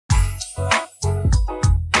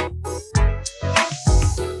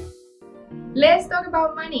Let's talk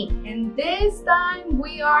about money. And this time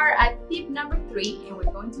we are at tip number 3, and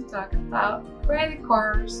we're going to talk about credit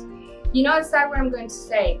cards. You know, it's sad what I'm going to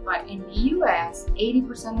say, but in the US,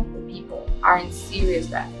 80% of the people are in serious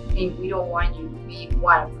debt, and we don't want you to be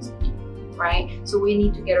one of those people, right? So we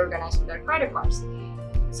need to get organized with our credit cards.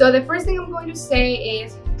 So the first thing I'm going to say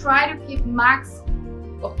is try to keep max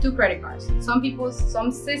of 2 credit cards.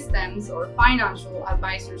 Some systems or financial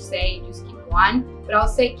advisors say just keep 1, but I'll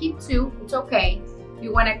say keep 2. It's okay. If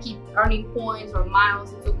you want to keep earning points or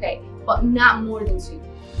miles, it's okay, but not more than 2.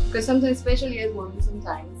 Because sometimes, especially as women,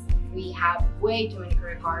 sometimes we have way too many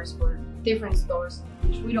credit cards for different stores,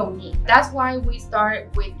 which we don't need. That's why we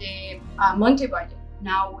start with the monthly budget.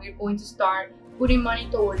 Now we're going to start putting money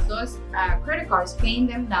towards those credit cards, paying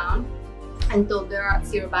them down until they're at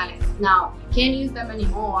 0 balance. Now, you can't use them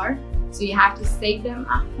anymore, so you have to save them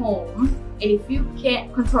at home. And if you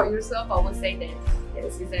can't control yourself, I will say that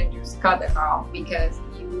this isn't just cut the car off, because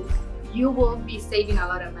you will be saving a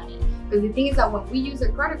lot of money. Because the thing is that when we use a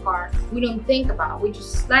credit card, we don't think about it. We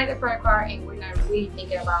just slide the credit card and we're not really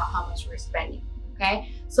thinking about how much we're spending.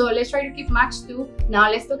 Okay, so let's try to keep max 2.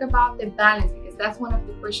 Now let's talk about the balance, because that's one of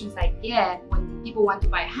the questions I get when people want to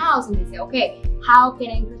buy a house and they say, okay, how can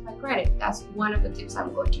I increase my credit? That's one of the tips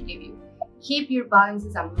I'm going to give you. Keep your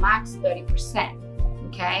balances at max 30%.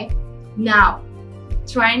 Okay, now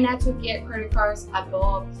try not to get credit cards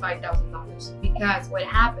above $5,000, because what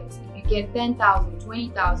happens if you get 10,000,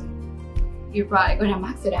 20,000, you're probably gonna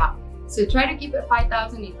max it out. So try to keep it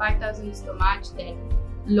 5,000. If 5,000 is too much, then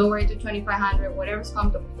lower it to 2,500, whatever's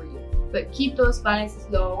comfortable for you. But keep those balances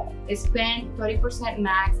low. Spend 30%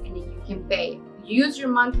 max, and then you can pay. Use your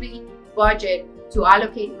monthly budget to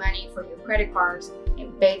allocate money for your credit cards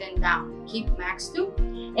and pay them down. Keep max 2.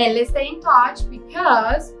 And let's stay in touch,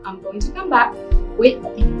 because I'm going to come back with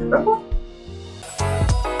tip number 4.